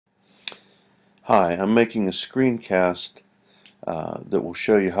Hi, I'm making a screencast that will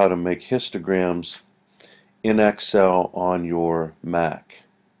show you how to make histograms in Excel on your Mac.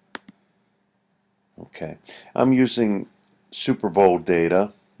 Okay, I'm using Super Bowl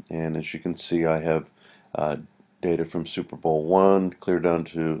data, and as you can see I have uh, data from Super Bowl 1 clear down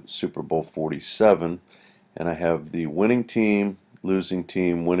to Super Bowl 47, and I have the winning team, losing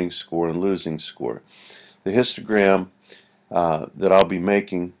team, winning score, and losing score. The histogram that I'll be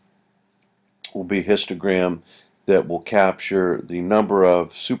making will be a histogram that will capture the number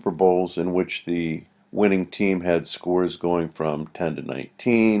of Super Bowls in which the winning team had scores going from 10 to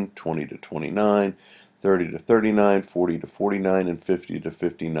 19, 20 to 29, 30 to 39, 40 to 49, and 50 to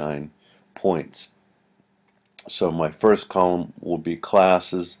 59 points. So my first column will be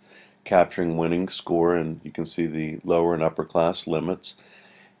classes capturing winning score, and you can see the lower and upper class limits.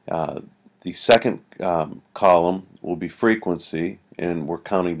 Uh, the second column will be frequency, and we're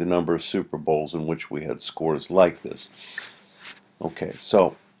counting the number of Super Bowls in which we had scores like this. Okay,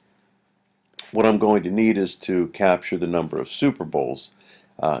 so what I'm going to need is to capture the number of Super Bowls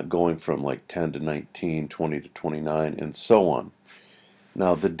going from like 10 to 19, 20 to 29, and so on.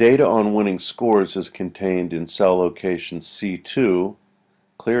 Now the data on winning scores is contained in cell location C2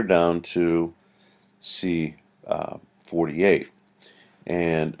 clear down to C48.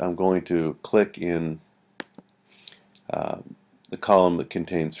 And I'm going to click in the column that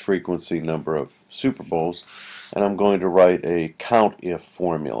contains frequency, number of Super Bowls, and I'm going to write a count if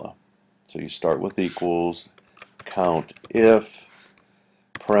formula. So you start with equals, count if,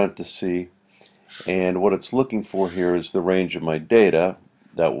 parenthesis, and what it's looking for here is the range of my data.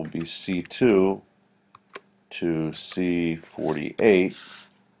 That will be C2 to C48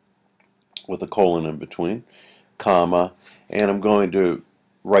 with a colon in between, comma, and I'm going to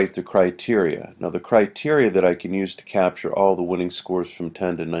write the criteria. Now the criteria that I can use to capture all the winning scores from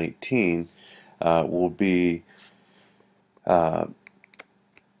 10 to 19 will be okay,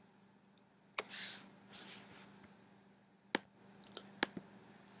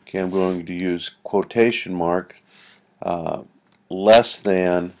 I'm going to use quotation mark less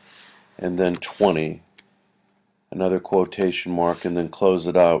than and then 20, another quotation mark, and then close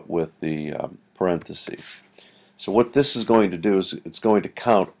it out with the parentheses. So what this is going to do is it's going to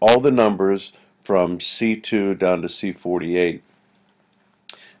count all the numbers from C2 down to C48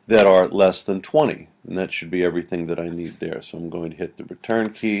 that are less than 20, and that should be everything that I need there. So I'm going to hit the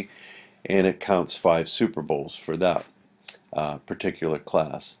return key, and it counts 5 Super Bowls for that particular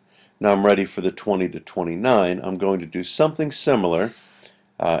class. Now I'm ready for the 20 to 29. I'm going to do something similar,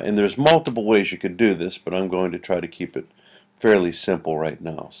 and there's multiple ways you could do this, but I'm going to try to keep it fairly simple right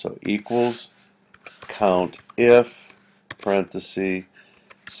now. So equals count if, parenthesis,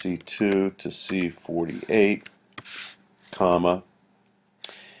 C2 to C48, comma,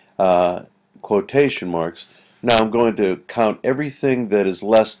 quotation marks. Now I'm going to count everything that is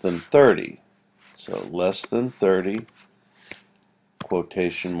less than 30. So less than 30,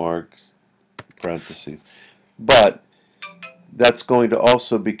 quotation marks, parentheses. But that's going to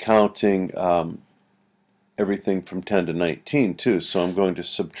also be counting everything from 10 to 19 too. So I'm going to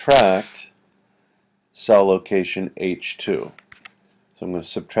subtract cell location H2. So I'm going to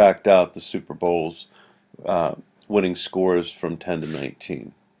subtract out the Super Bowl's winning scores from 10 to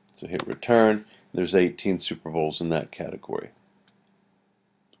 19. So hit return. There's 18 Super Bowls in that category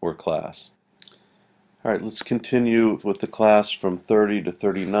or class. All right, let's continue with the class from 30 to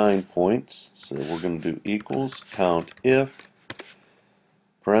 39 points. So we're going to do equals count if,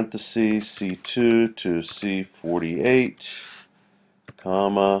 parentheses, C2 to C48,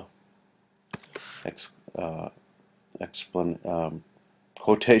 comma,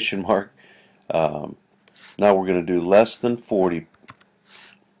 quotation mark. Now we're going to do less than 40,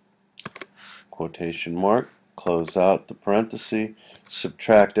 quotation mark, close out the parenthesis,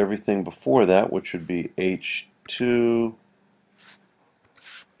 subtract everything before that, which would be H2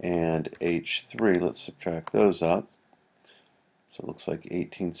 and H3. Let's subtract those out. So it looks like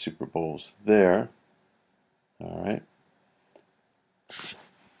 18 Super Bowls there. All right.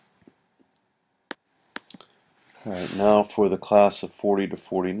 All right, now for the class of 40 to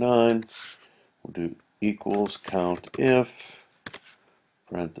 49, we'll do equals count if,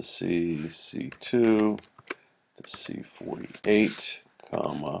 parentheses, C2 to C48,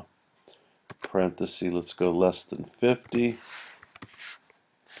 comma, parenthesis, let's go less than 50,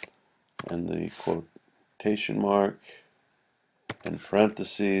 and the quotation mark, and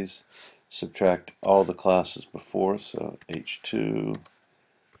parentheses, subtract all the classes before, so H2,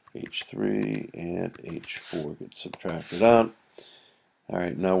 H3, and H4 get subtracted out. All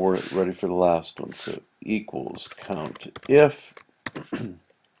right, now we're ready for the last one. So equals count if,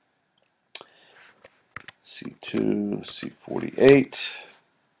 C2, C48,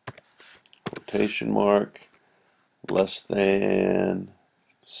 quotation mark, less than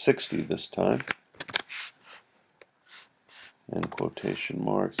 60 this time, and quotation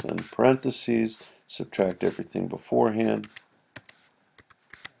marks and parentheses, subtract everything beforehand.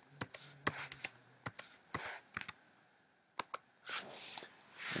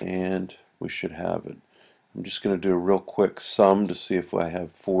 And we should have it. I'm just going to do a real quick sum to see if I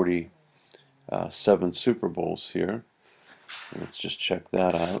have 47 Super Bowls here. Let's just check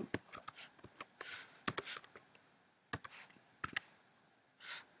that out.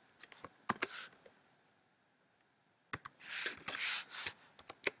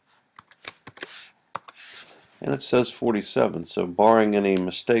 And it says 47, so barring any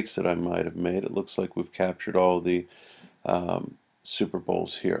mistakes that I might have made, it looks like we've captured all the Super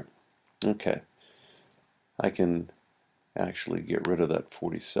Bowls here. Okay, I can actually get rid of that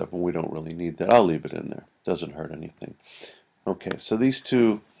 47. We don't really need that. I'll leave it in there. Doesn't hurt anything. Okay, so these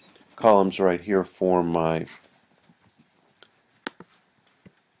two columns right here form my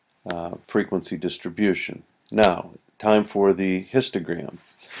frequency distribution. Now, time for the histogram.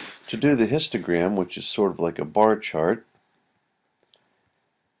 To do the histogram, which is sort of like a bar chart,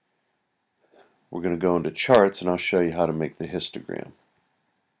 we're going to go into charts and I'll show you how to make the histogram.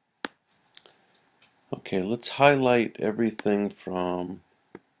 Okay, let's highlight everything from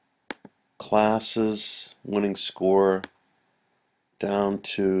classes, winning score, down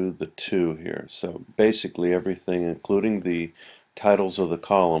to the 2 here. So basically everything, including the titles of the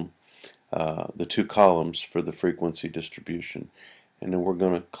column, the 2 columns for the frequency distribution. And then we're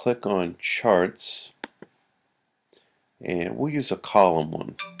going to click on charts, and we'll use a column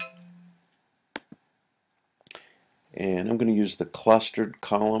one. And I'm going to use the clustered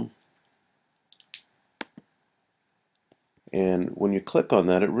column. And when you click on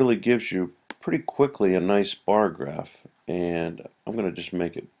that, it really gives you pretty quickly a nice bar graph. And I'm going to just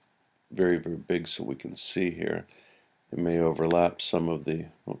make it very, very big so we can see here. It may overlap some of the,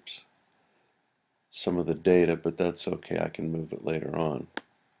 some of the data, but that's okay. I can move it later on.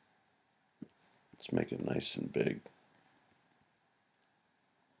 Let's make it nice and big.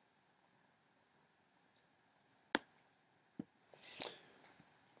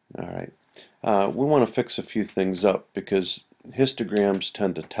 All right. We want to fix a few things up because histograms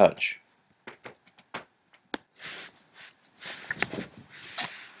tend to touch.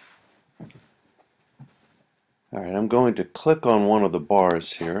 All right, I'm going to click on one of the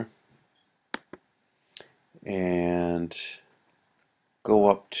bars here and go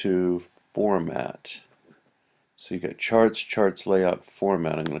up to Format. So you got Charts, Charts, Layout,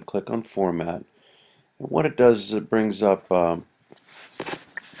 Format. I'm going to click on Format. And what it does is it brings up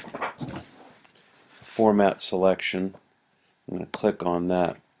Format Selection. I'm going to click on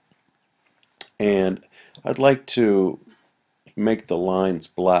that. And I'd like to make the lines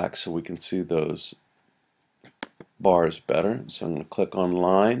black so we can see those bars better. So I'm going to click on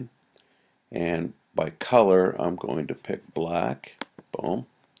Line, and by color I'm going to pick black. Boom,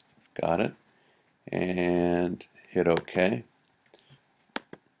 got it, and hit OK.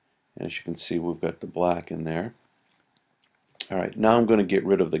 And as you can see, we've got the black in there. Alright, now I'm going to get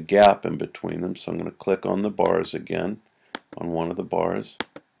rid of the gap in between them, so I'm going to click on the bars again, on one of the bars,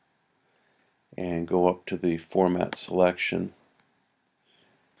 and go up to the Format Selection.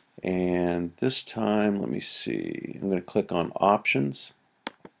 And this time, let me see, I'm going to click on Options.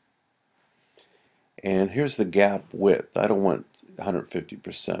 And here's the gap width. I don't want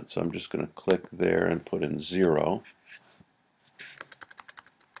 150%, so I'm just going to click there and put in 0.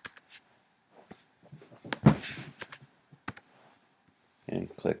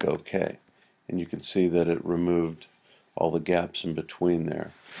 And click OK. And you can see that it removed all the gaps in between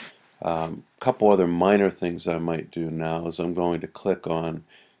there. A couple other minor things I might do now is I'm going to click on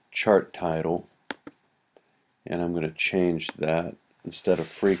Chart Title, and I'm going to change that. Instead of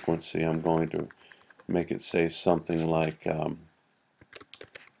frequency, I'm going to make it say something like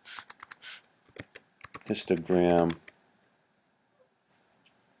histogram,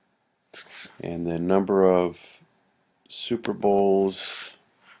 and the number of Super Bowls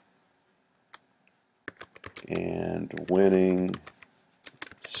and winning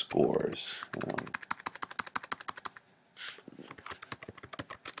scores.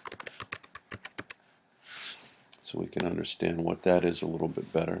 So we can understand what that is a little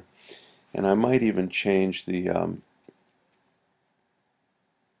bit better. And I might even change the, no,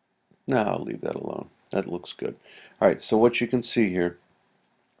 I'll leave that alone. That looks good. Alright, so what you can see here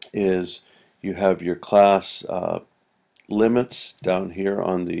is you have your class limits down here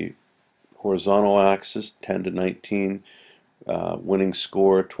on the horizontal axis, 10 to 19, winning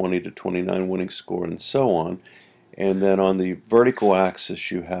score, 20 to 29 winning score, and so on. And then on the vertical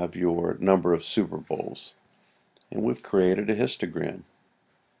axis you have your number of Super Bowls. And we've created a histogram.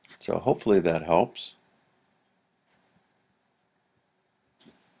 So hopefully that helps.